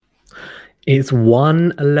It's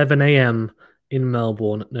 1:11 a.m. in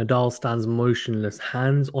Melbourne. Nadal stands motionless,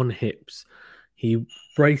 hands on hips. He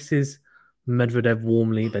braces Medvedev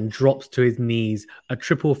warmly, then drops to his knees. A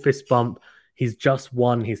triple fist bump. He's just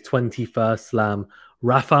won his 21st slam.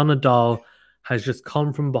 Rafael Nadal has just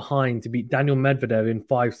come from behind to beat Daniel Medvedev in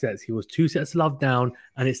 5 sets. He was 2 sets to love down,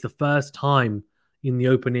 and it's the first time in the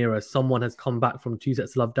Open era someone has come back from 2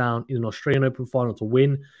 sets to love down in an Australian Open final to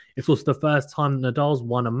win. It's also the first time Nadal's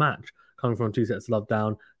won a match coming from 2 sets to love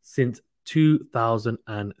down since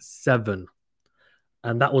 2007.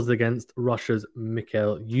 And that was against Russia's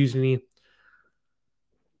Mikhail Yuzhny.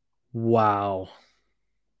 Wow.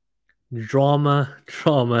 Drama,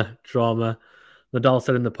 drama, drama. Nadal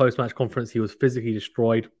said in the post-match conference he was physically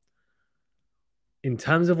destroyed. In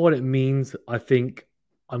terms of what it means, I think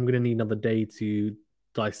I'm going to need another day to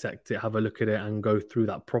dissect it, have a look at it, and go through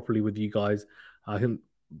that properly with you guys. I think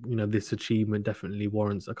this achievement definitely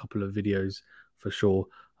warrants a couple of videos for sure.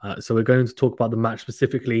 So we're going to talk about the match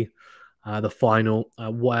specifically, the final,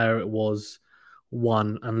 where it was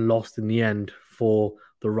won and lost in the end for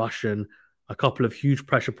the Russian. A couple of huge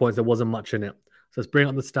pressure points. There wasn't much in it. So let's bring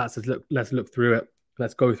up the stats. Let's look through it.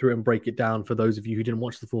 Let's go through it and break it down for those of you who didn't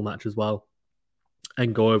watch the full match as well,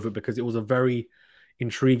 and go over it because it was a very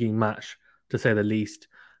intriguing match to say the least,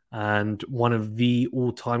 and one of the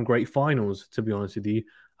all-time great finals, to be honest with you.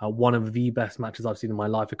 One of the best matches I've seen in my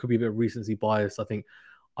life. It could be a bit of recency bias. I think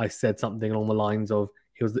I said something along the lines of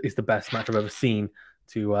it's the best match I've ever seen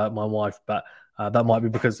to my wife, but that might be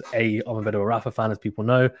because A, I'm a bit of a Rafa fan, as people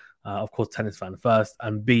know, of course, tennis fan first,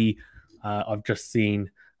 and B, I've just seen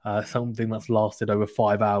something that's lasted over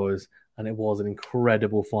 5 hours, and it was an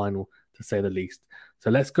incredible final, to say the least. So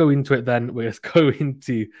let's go into it then. Let's go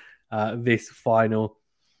into this final.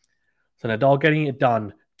 So Nadal getting it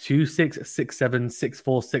done. 2-6, 6-7,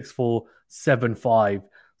 6-4, 6-4, 7-5.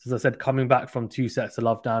 So as I said, coming back from 2 sets to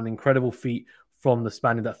love down. Incredible feat from the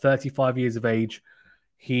Spaniard at 35 years of age.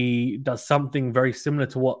 He does something very similar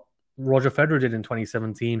to what Roger Federer did in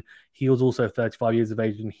 2017. He was also 35 years of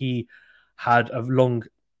age, and he had a long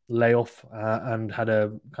layoff and had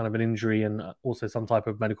a kind of an injury and also some type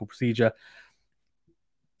of medical procedure.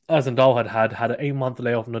 As Nadal had an 8-month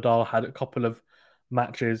layoff. Nadal had a couple of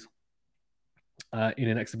matches in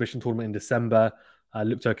an exhibition tournament in December.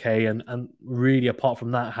 Looked okay, and really apart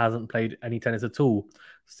from that, hasn't played any tennis at all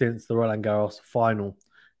since the Roland Garros final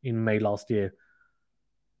in May last year.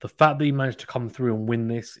 The fact that he managed to come through and win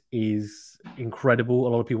this is incredible. A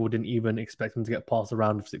lot of people didn't even expect him to get past the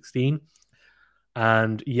round of 16.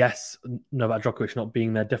 And yes, Novak Djokovic not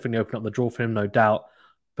being there definitely opened up the draw for him, no doubt.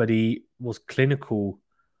 But he was clinical,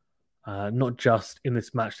 not just in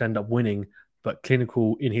this match to end up winning, but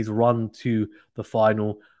clinical in his run to the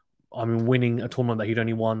final. I mean, winning a tournament that he'd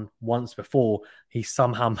only won once before, he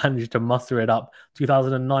somehow managed to muster it up.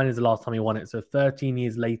 2009 is the last time he won it. So 13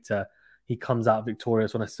 years later, he comes out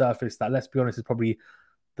victorious on a surface that, let's be honest, is probably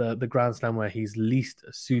the Grand Slam where he's least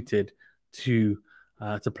suited to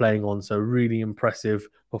playing on. So really impressive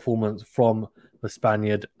performance from the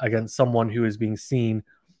Spaniard against someone who is being seen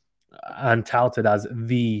and touted as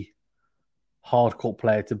the hardcore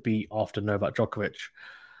player to beat after Novak Djokovic.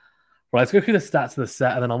 Right, let's go through the stats of the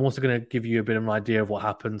set, and then I'm also going to give you a bit of an idea of what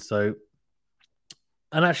happened. So,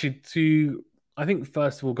 and actually, I think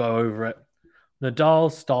first we'll go over it.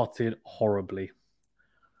 Nadal started horribly.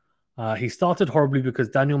 He started horribly because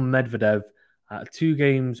Daniel Medvedev, 2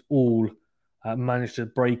 games all, managed to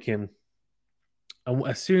break him. And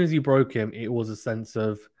as soon as he broke him, it was a sense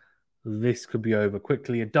of this could be over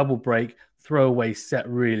quickly. A double break, throwaway set,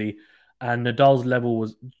 really. And Nadal's level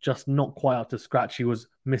was just not quite up to scratch. He was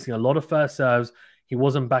missing a lot of first serves. He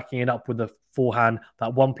wasn't backing it up with the forehand.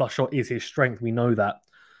 That 1+ shot is his strength. We know that.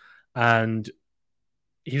 And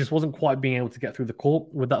he just wasn't quite being able to get through the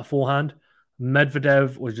court with that forehand.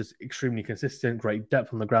 Medvedev was just extremely consistent, great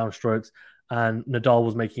depth on the ground strokes, and Nadal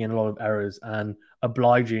was making a lot of errors and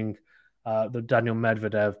obliging the Daniel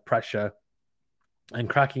Medvedev pressure and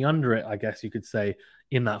cracking under it, I guess you could say,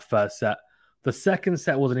 in that first set. The second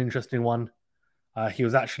set was an interesting one. He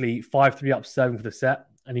was actually 5-3 up serving for the set,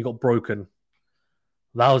 and he got broken.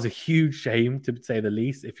 That was a huge shame, to say the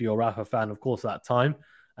least, if you're a Rafa fan, of course, at that time.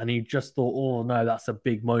 And he just thought, oh, no, that's a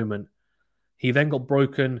big moment. He then got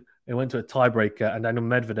broken. It went to a tiebreaker, and Daniel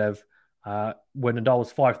Medvedev, when Nadal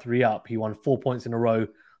was 5-3 up, he won 4 points in a row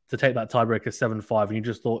to take that tiebreaker 7-5, and you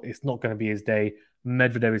just thought it's not going to be his day.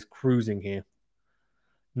 Medvedev is cruising here.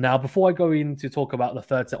 Now, before I go in to talk about the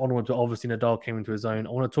third set onwards, where obviously Nadal came into his own,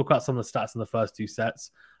 I want to talk about some of the stats in the first 2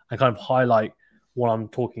 sets and kind of highlight what I'm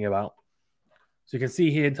talking about. So you can see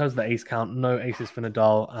here in terms of the ace count, no aces for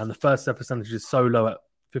Nadal, and the first set percentage is so low at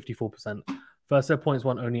 54%. First serve points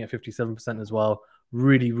won only at 57% as well.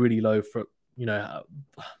 Really, really low for,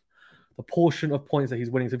 the portion of points that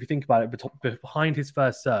he's winning. So if you think about it, behind his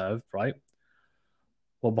first serve, right?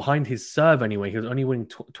 Well, behind his serve anyway, he was only winning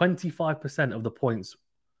 25% of the points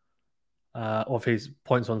of his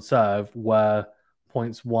points on serve were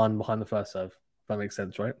points won behind the first serve. If that makes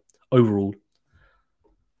sense, right? Overall.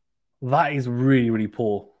 That is really, really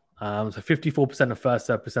poor. So 54% of first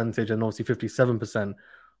serve percentage and obviously 57%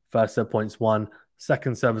 first serve points won.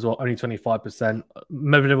 Second serve as well, only 25%.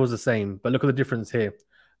 Medvedev was the same, but look at the difference here.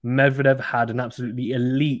 Medvedev had an absolutely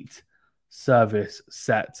elite service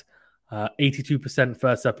set, 82%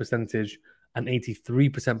 first serve percentage and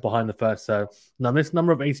 83% behind the first serve. Now, this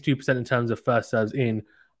number of 82% in terms of first serves in,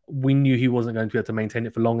 we knew he wasn't going to be able to maintain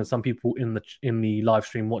it for long. And some people in the live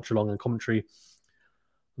stream watch along and commentary,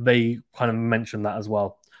 they kind of mentioned that as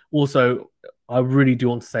well. Also, I really do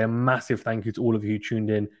want to say a massive thank you to all of you who tuned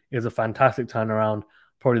in. It was a fantastic turnaround,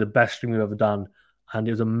 probably the best stream we've ever done. And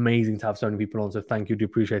it was amazing to have so many people on. So thank you, do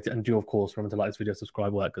appreciate it. And do, of course, remember to like this video,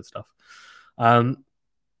 subscribe, all that good stuff.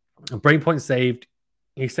 Breakpoint saved.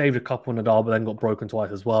 He saved a couple Nadal, but then got broken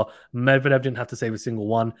twice as well. Medvedev didn't have to save a single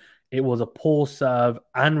one. It was a poor serve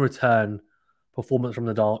and return performance from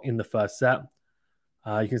Nadal in the first set.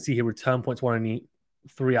 You can see here return points won only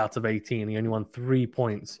 3 out of 18. He only won 3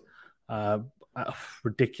 points.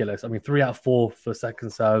 Ridiculous. I mean, 3 out of 4 for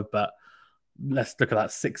second serve, but let's look at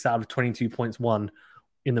that. 6 out of 22 points won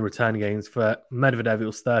in the return games. For Medvedev, it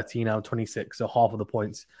was 13 out of 26, so half of the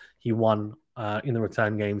points he won in the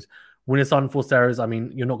return games. Winners unforced errors. I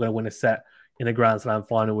mean, you're not going to win a set in a Grand Slam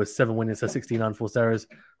final with 7 winners, so 16 unforced errors.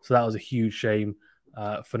 So that was a huge shame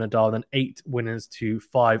for Nadal. Then 8 winners to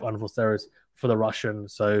 5 unforced errors for the Russian.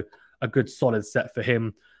 So a good solid set for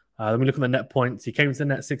him. Then we look at the net points. He came to the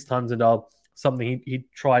net 6 times, Nadal, something he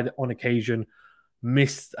tried on occasion,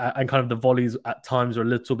 missed, and kind of the volleys at times are a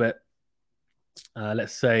little bit,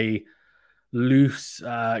 let's say, loose.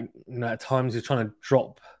 At times he's trying to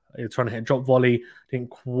hit a drop volley, didn't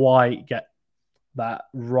quite get that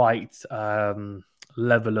right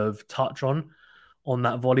level of touch on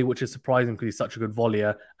that volley, which is surprising because he's such a good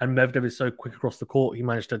volleyer. And Medvedev is so quick across the court, he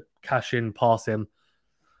managed to cash in, pass him.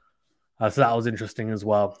 So that was interesting as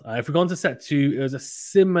well. If we go on to set 2, it was a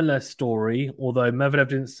similar story, although Medvedev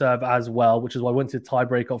didn't serve as well, which is why I went to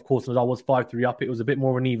tiebreaker. Of course, Nadal was 5-3 up. It was a bit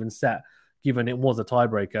more of an even set, given it was a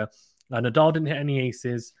tiebreaker. Nadal didn't hit any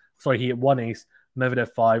aces. Sorry, he hit 1 ace,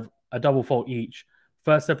 Medvedev 5, a double fault each.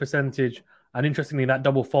 First set percentage, and interestingly, that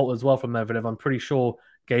double fault as well from Medvedev, I'm pretty sure,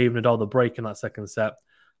 gave Nadal the break in that second set.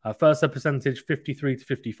 First set percentage, 53 to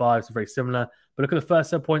 55, so very similar. But look at the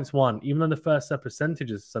first set points won. Even though the first set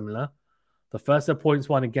percentage is similar, the first set points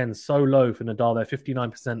won, again, so low for Nadal there,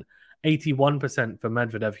 59%, 81% for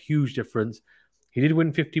Medvedev, huge difference. He did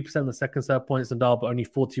win 50% of the second set points, Nadal, but only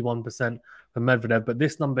 41% for Medvedev. But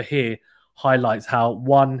this number here highlights how,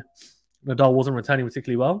 1, Nadal wasn't returning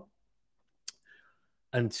particularly well,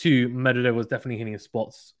 and 2, Medvedev was definitely hitting his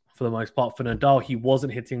spots for the most part. For Nadal, he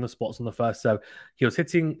wasn't hitting the spots on the first serve. He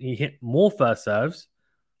hit more first serves,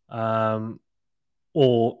 around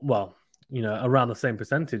the same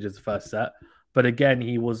percentage as the first set. But again,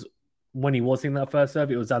 when he was hitting that first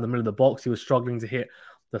serve, it was down the middle of the box. He was struggling to hit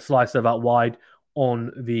the slice serve out wide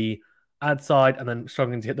on the ad side, and then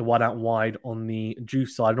struggling to hit the wide out wide on the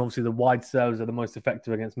juice side. And obviously, the wide serves are the most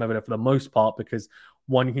effective against Medvedev for the most part, because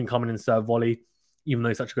one, you can come in and serve volley, even though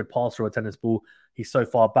he's such a good passer of a tennis ball. He's so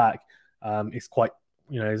far back. It's quite,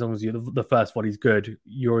 as long as the first volley's good,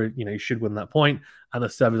 you should win that point. And the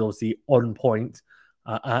serve is obviously on point.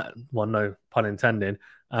 No pun intended.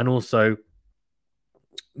 And also,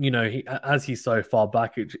 as he's so far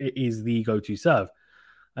back, it is the go-to serve.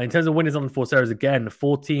 In terms of winners on 4 serves, again,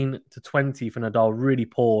 14 to 20 for Nadal, really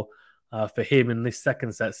poor for him in this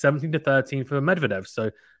second set. 17 to 13 for Medvedev.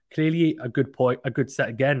 So clearly a good set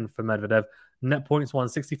again for Medvedev. Net points won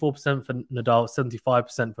 64% for Nadal,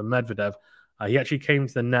 75% for Medvedev. He actually came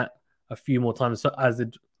to the net a few more times, as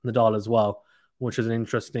did Nadal as well, which is an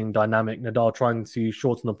interesting dynamic. Nadal trying to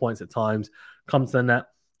shorten the points at times, comes to the net.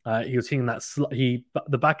 He was hitting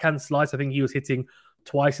the backhand slice. I think he was hitting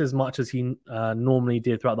twice as much as he normally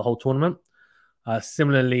did throughout the whole tournament.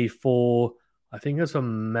 Similarly for, I think it was for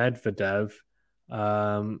Medvedev,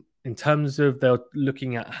 in terms of they're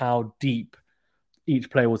looking at how deep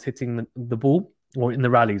each player was hitting the ball, or in the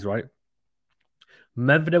rallies, right?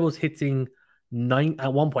 Medvedev was hitting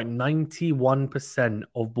at one point 91%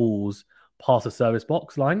 of balls past the service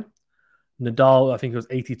box line. Nadal, I think it was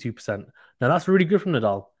 82%. Now that's really good from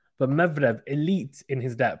Nadal, but Medvedev, elite in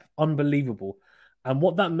his depth, unbelievable. And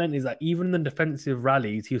what that meant is that even in the defensive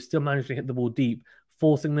rallies, he was still managing to hit the ball deep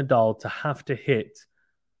forcing Nadal to have to hit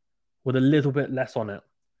with a little bit less on it.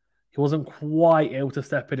 He wasn't quite able to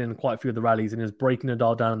step in quite a few of the rallies, and he was breaking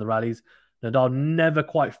Nadal down in the rallies. Nadal never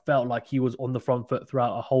quite felt like he was on the front foot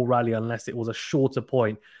throughout a whole rally unless it was a shorter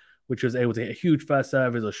point, which was able to hit a huge first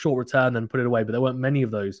serve as a short return, then put it away. But there weren't many of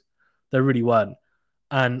those. There really weren't.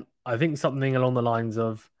 And I think something along the lines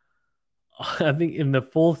of, I think in the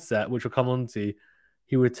fourth set, which we'll come on to,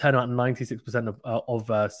 he would turn out 96%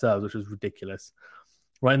 of serves, which was ridiculous.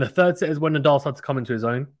 Right, in the third set is when Nadal started to come into his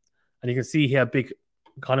own. And you can see here a big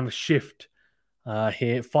kind of a shift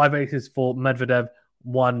here. 5 aces for Medvedev,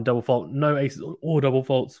 1 double fault, no aces or double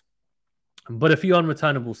faults, but a few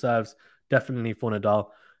unreturnable serves definitely for Nadal.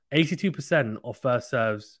 82% of first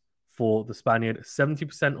serves for the Spaniard,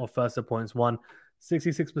 70% of first serve points won,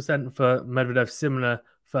 66% for Medvedev, similar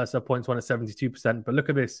first serve points won at 72%. But look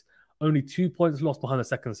at this, only 2 points lost behind the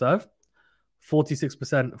second serve,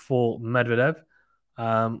 46% for Medvedev.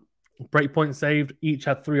 Breakpoint saved, each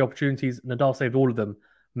had 3 opportunities. Nadal saved all of them.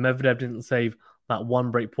 Medvedev didn't save that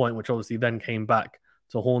one breakpoint, which obviously then came back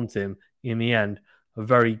to haunt him in the end. A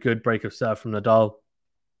very good break of serve from Nadal.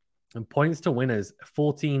 And points to winners,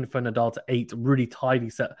 14 for Nadal to 8. Really tidy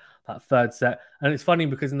set, that third set. And it's funny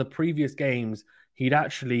because in the previous games, he'd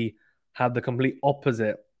actually had the complete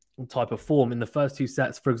opposite type of form. In the first 2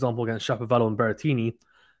 sets, for example, against Shapovalov and Berrettini,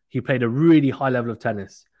 he played a really high level of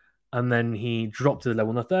tennis. And then he dropped his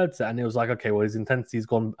level in the third set. And it was like, okay, well, his intensity's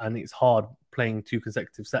gone and it's hard playing 2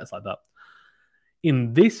 consecutive sets like that.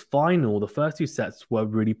 In this final, the first 2 sets were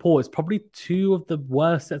really poor. It's probably 2 of the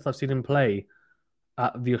worst sets I've seen him play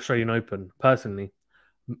at the Australian Open, personally.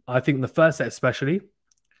 I think the first set especially.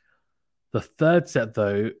 The third set,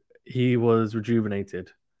 though, he was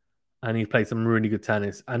rejuvenated. And he played some really good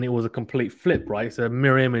tennis. And it was a complete flip, right? It's a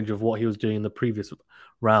mirror image of what he was doing in the previous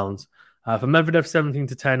rounds. For Medvedev,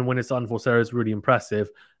 17-10, win his unforced error is really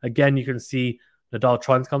impressive. Again, you can see Nadal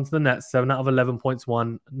trying to come to the net, 7 out of 11 points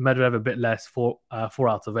won. Medvedev a bit less, 4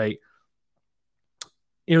 out of 8.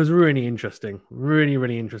 It was really interesting. Really,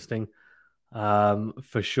 really interesting,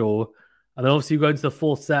 for sure. And then obviously you go into the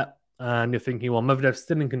fourth set and you're thinking, well, Medvedev's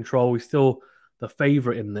still in control. He's still the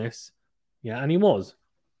favourite in this. Yeah, and he was.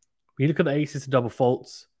 When you look at the aces to double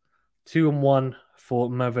faults, 2-1 for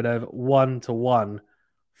Medvedev, 1-1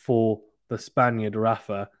 for the Spaniard,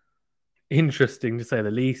 Rafa. Interesting to say the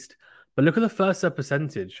least. But look at the first set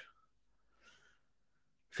percentage.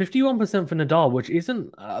 51% for Nadal, which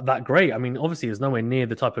isn't that great. I mean, obviously, it's nowhere near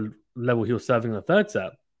the type of level he was serving in the third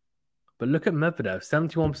set. But look at Medvedev,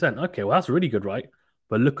 71%. Okay, well, that's really good, right?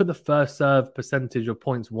 But look at the first serve percentage of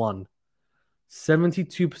points won.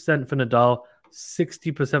 72% for Nadal,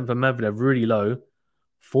 60% for Medvedev, really low.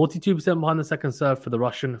 42% behind the second serve for the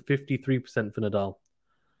Russian, 53% for Nadal.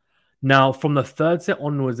 Now, from the third set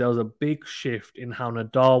onwards, there was a big shift in how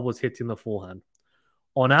Nadal was hitting the forehand.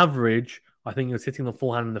 On average, I think he was hitting the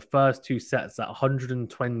forehand in the first 2 sets at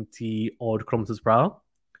 120 odd kilometers per hour.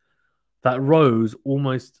 That rose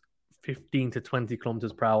almost 15 to 20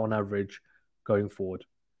 kilometers per hour on average going forward.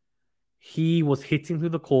 He was hitting through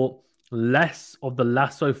the court, less of the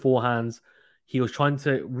lasso forehands. He was trying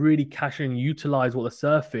to really cash in and utilize what the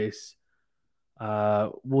surface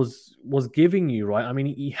was giving you, right? I mean,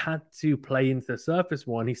 he had to play into the surface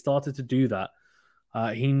more, and he started to do that.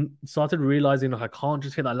 He started realizing, like, I can't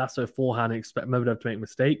just hit that lasso forehand and expect Medvedev to make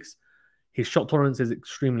mistakes. His shot tolerance is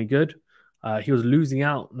extremely good. He was losing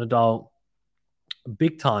out Nadal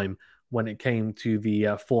big time when it came to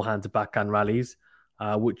the forehand to backhand rallies,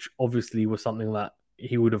 which obviously was something that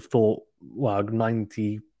he would have thought, well,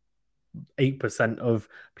 98% of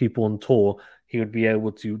people on tour, he would be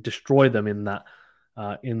able to destroy them in that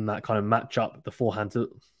kind of matchup.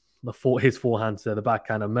 His forehand to the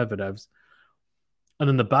backhand of Medvedev's. And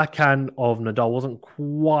then the backhand of Nadal wasn't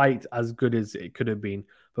quite as good as it could have been.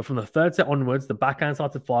 But from the third set onwards, the backhand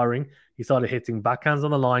started firing. He started hitting backhands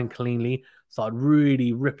on the line cleanly, started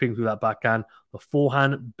really ripping through that backhand. The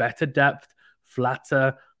forehand, better depth,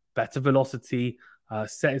 flatter, better velocity,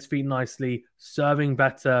 set his feet nicely, serving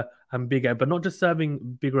better and bigger, but not just serving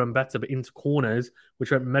bigger and better, but into corners,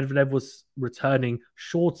 which meant Medvedev was returning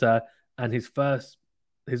shorter, and his 1+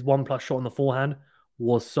 shot on the forehand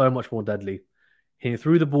was so much more deadly. He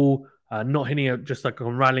threw the ball, not hitting it just like a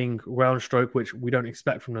rallying ground stroke, which we don't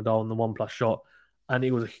expect from Nadal on the 1+ shot. And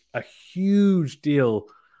it was a huge deal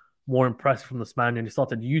more impressive from the Spaniard. He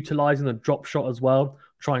started utilizing the drop shot as well,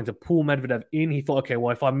 trying to pull Medvedev in. He thought, okay,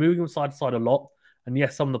 well, if I'm moving side to side a lot, and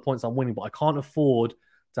yes, some of the points I'm winning, but I can't afford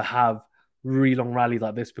to have really long rallies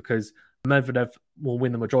like this because Medvedev will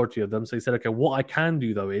win the majority of them. So he said, okay, what I can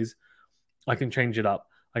do, though, is I can change it up.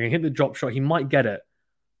 I can hit the drop shot. He might get it,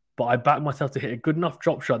 but I back myself to hit a good enough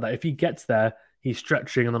drop shot that if he gets there, he's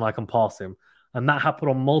stretching and then I can pass him. And that happened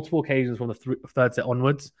on multiple occasions from the third set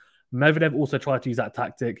onwards. Medvedev also tried to use that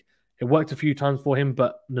tactic. It worked a few times for him,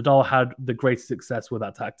 but Nadal had the greatest success with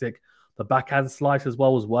that tactic. The backhand slice as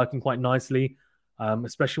well was working quite nicely,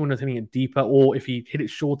 especially when he was hitting it deeper, or if he hit it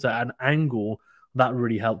shorter at an angle, that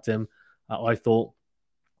really helped him, I thought.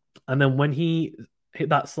 And then when he hit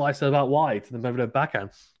that slice about wide to the Medvedev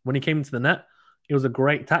backhand, when he came into the net, it was a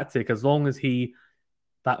great tactic as long as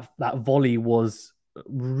that volley was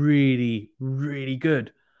really, really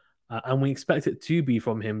good. And we expect it to be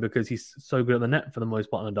from him because he's so good at the net for the most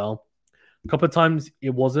part, Nadal. A couple of times it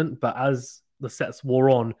wasn't, but as the sets wore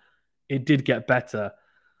on, it did get better.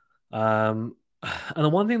 And the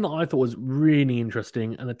one thing that I thought was really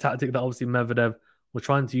interesting, and a tactic that obviously Medvedev was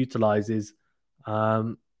trying to utilize, is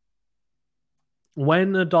when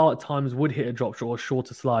Nadal at times would hit a drop shot or a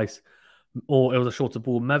shorter slice, or it was a shorter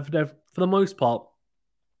ball, Medvedev, for the most part,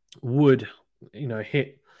 would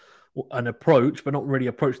hit an approach, but not really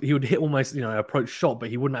approach. He would hit almost approach shot, but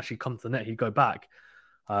he wouldn't actually come to the net. He'd go back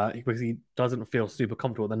because he doesn't feel super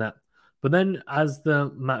comfortable with the net. But then as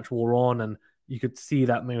the match wore on, and you could see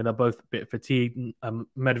that maybe they're both a bit fatigued,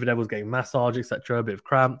 Medvedev was getting massage, etc., a bit of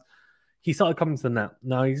cramp. He started coming to the net.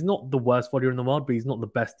 Now, he's not the worst volleyer in the world, but he's not the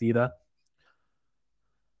best either.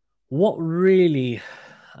 What really,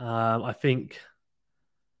 I think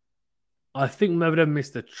Medvedev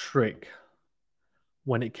missed a trick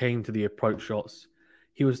when it came to the approach shots.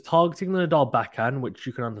 He was targeting the Nadal backhand, which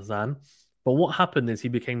you can understand. But what happened is he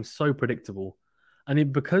became so predictable.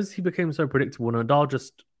 And because he became so predictable, Nadal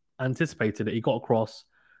just anticipated it. He got across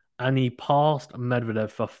and he passed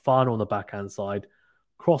Medvedev for fun on the backhand side.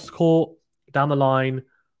 Cross court, down the line,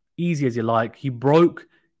 easy as you like. He broke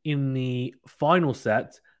in the final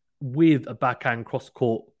set with a backhand cross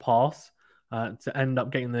court pass to end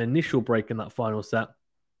up getting the initial break in that final set.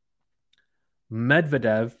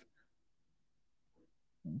 Medvedev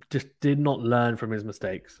just did not learn from his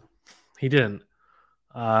mistakes. He didn't.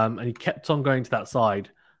 And he kept on going to that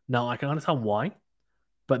side. Now, I can understand why,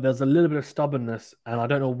 but there's a little bit of stubbornness, and I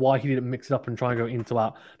don't know why he didn't mix it up and try and go into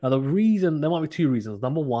out. Now, there might be two reasons.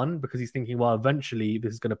 Number one, because he's thinking, well, eventually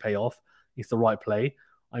this is going to pay off. It's the right play.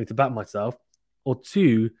 I need to back myself. Or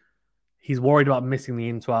two, he's worried about missing the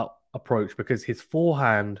into-out approach because his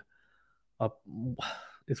forehand on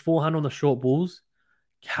the short balls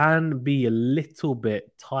can be a little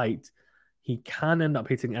bit tight. He can end up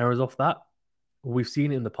hitting errors off that. We've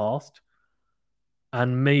seen it in the past.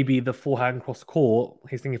 And maybe the forehand cross court,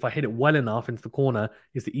 he's thinking if I hit it well enough into the corner,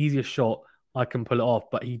 it's the easiest shot, I can pull it off.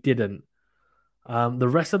 But he didn't. The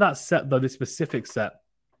rest of that set, though, this specific set,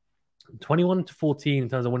 21-14 in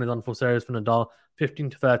terms of winners on full series for Nadal,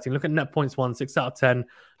 15-13. Look at net points won, 6 out of 10.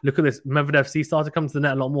 Look at this. Medvedev, he started coming to the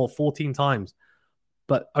net a lot more, 14 times,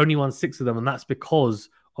 but only won 6 of them. And that's because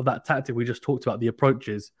of that tactic we just talked about, the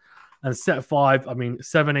approaches. And set 5,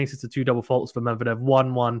 7 aces to 2 double faults for Medvedev,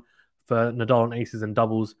 1-1 for Nadal on aces and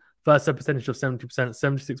doubles. First serve percentage of 70%,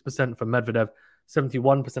 76% for Medvedev,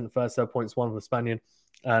 71% first serve points won for the Spaniard,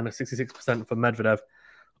 and 66% for Medvedev.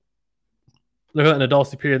 Look at that, Nadal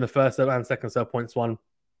superior in the first serve and second serve points won.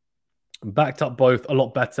 Backed up both a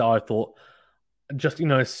lot better, I thought. Just,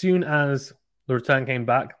 as soon as the return came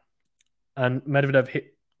back and Medvedev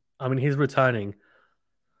hit, his returning,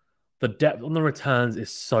 the depth on the returns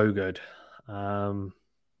is so good.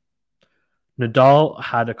 Nadal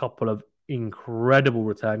had a couple of incredible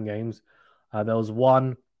return games. There was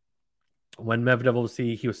one when Medvedev,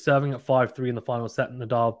 obviously, he was serving at 5-3 in the final set.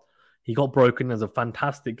 Nadal, he got broken. There's a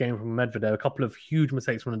fantastic game from Medvedev. A couple of huge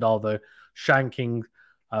mistakes from Nadal, though. Shanking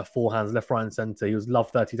forehands, left, right, and center. He was love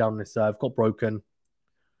 30 down on his serve, got broken.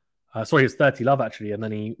 He was 30 love, actually, and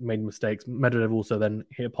then he made mistakes. Medvedev also then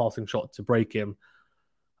hit a passing shot to break him.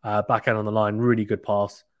 Backhand on the line, really good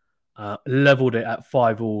pass. Leveled it at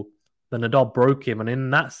 5-all. Then Nadal broke him, and in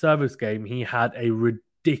that service game, he had a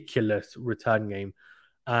ridiculous return game.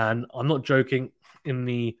 And I'm not joking, in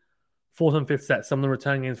the 4th and 5th set, some of the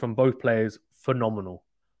return games from both players, phenomenal.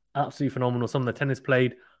 Absolutely phenomenal. Some of the tennis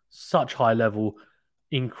played, such high level,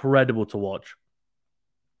 incredible to watch.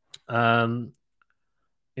 In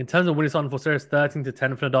terms of winning starting for series,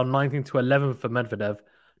 13-10 for Nadal, 19-11 for Medvedev.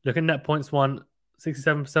 Look at net points won,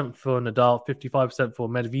 67% for Nadal, 55% for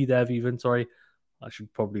Medvedev even, sorry. I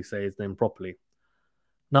should probably say his name properly.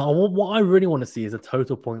 Now, what I really want to see is a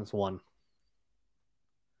total points won.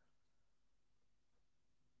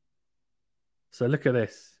 So look at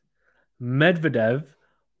this. Medvedev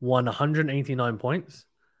won 189 points.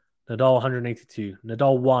 Nadal 182.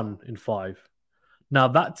 Nadal won in 5. Now,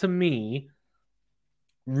 that to me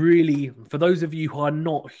really, for those of you who are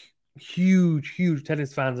not huge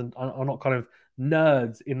tennis fans and are not kind of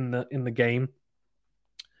nerds in the game,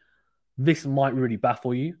 this might really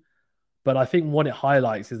baffle you. But I think what it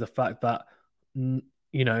highlights is the fact that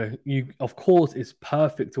you of course it's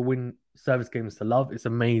perfect to win service games to love. It's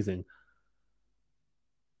amazing,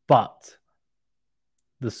 but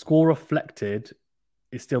the score reflected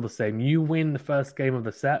is still the same. You win the first game of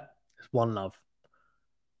the set, it's 1-love.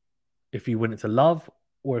 If you win it to love,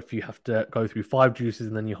 or if you have to go through 5 juices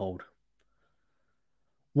and then you hold.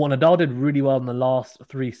 What Nadal did really well in the last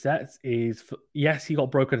 3 sets is, yes, he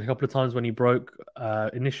got broken a couple of times when he broke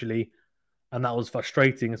initially, and that was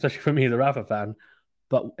frustrating, especially for me as a Rafa fan.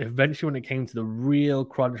 But eventually, when it came to the real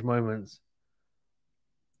crunch moments,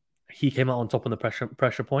 he came out on top of the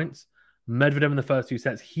pressure points. Medvedev in the first 2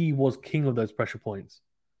 sets, he was king of those pressure points.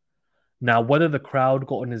 Now, whether the crowd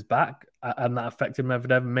got on his back and that affected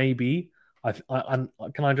Medvedev, maybe.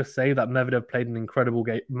 Can I just say that Medvedev played an incredible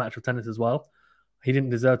match of tennis as well? He didn't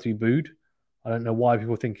deserve to be booed. I don't know why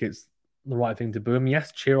people think it's the right thing to boo him.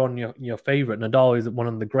 Yes, cheer on your favorite. Nadal is one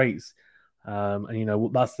of the greats.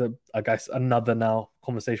 And that's I guess another now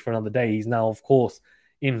conversation for another day. He's now, of course,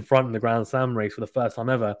 in front in the Grand Slam race for the first time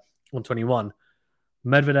ever on 21.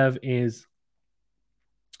 Medvedev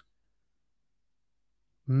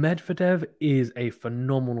is a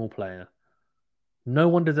phenomenal player. No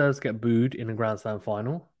one deserves to get booed in a Grand Slam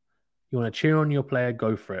final. You want to cheer on your player,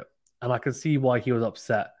 go for it. And I can see why he was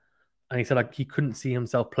upset. And he said like he couldn't see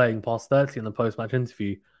himself playing past 30 in the post-match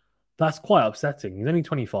interview. That's quite upsetting. He's only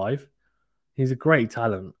 25. He's a great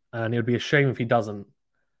talent. And it would be a shame if he doesn't.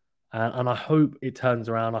 And I hope it turns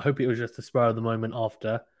around. I hope it was just a spur of the moment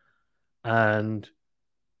after. And,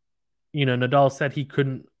 Nadal said he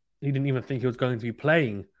didn't even think he was going to be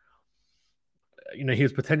playing. He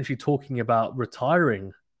was potentially talking about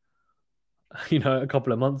retiring, a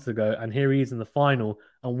couple of months ago. And here he is in the final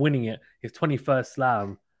and winning it, his 21st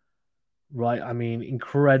slam, right? I mean,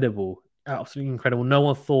 incredible, absolutely incredible.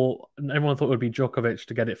 Everyone thought it would be Djokovic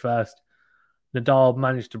to get it first. Nadal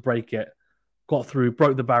managed to break it, got through,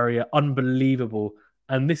 broke the barrier, unbelievable.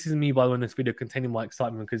 And this is me, by the way, in this video containing my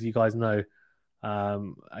excitement because you guys know,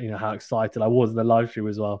 how excited I was in the live stream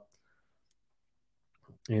as well.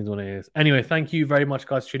 Here's what it is. Anyway, thank you very much,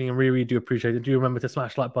 guys, for tuning in. Really do appreciate it. Do remember to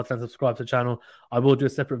smash the like button and subscribe to the channel. I will do a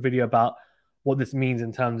separate video about what this means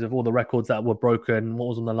in terms of all the records that were broken, what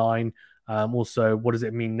was on the line. Also, what does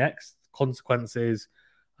it mean next? Consequences,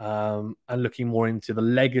 and looking more into the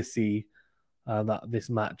legacy that this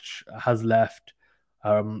match has left.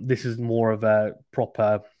 This is more of a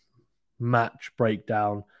proper match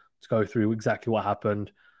breakdown to go through exactly what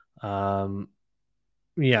happened.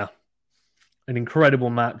 Yeah. An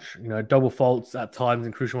incredible match, double faults at times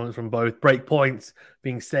in crucial moments from both. Break points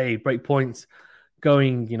being saved, break points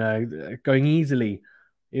going easily.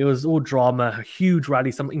 It was all drama, a huge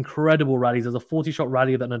rally, some incredible rallies. There's a 40-shot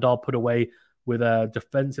rally that Nadal put away with a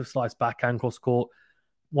defensive slice backhand cross court.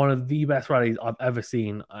 One of the best rallies I've ever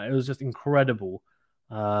seen. It was just incredible.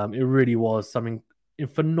 It really was something in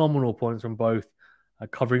phenomenal points from both,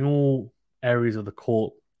 covering all areas of the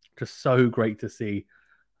court. Just so great to see.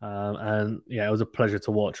 And yeah, it was a pleasure to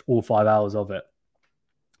watch all 5 hours of it.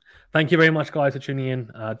 Thank you very much, guys, for tuning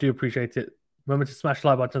in. Do appreciate it. Remember to smash the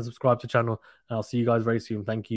like button and subscribe to the channel. And I'll see you guys very soon. Thank you.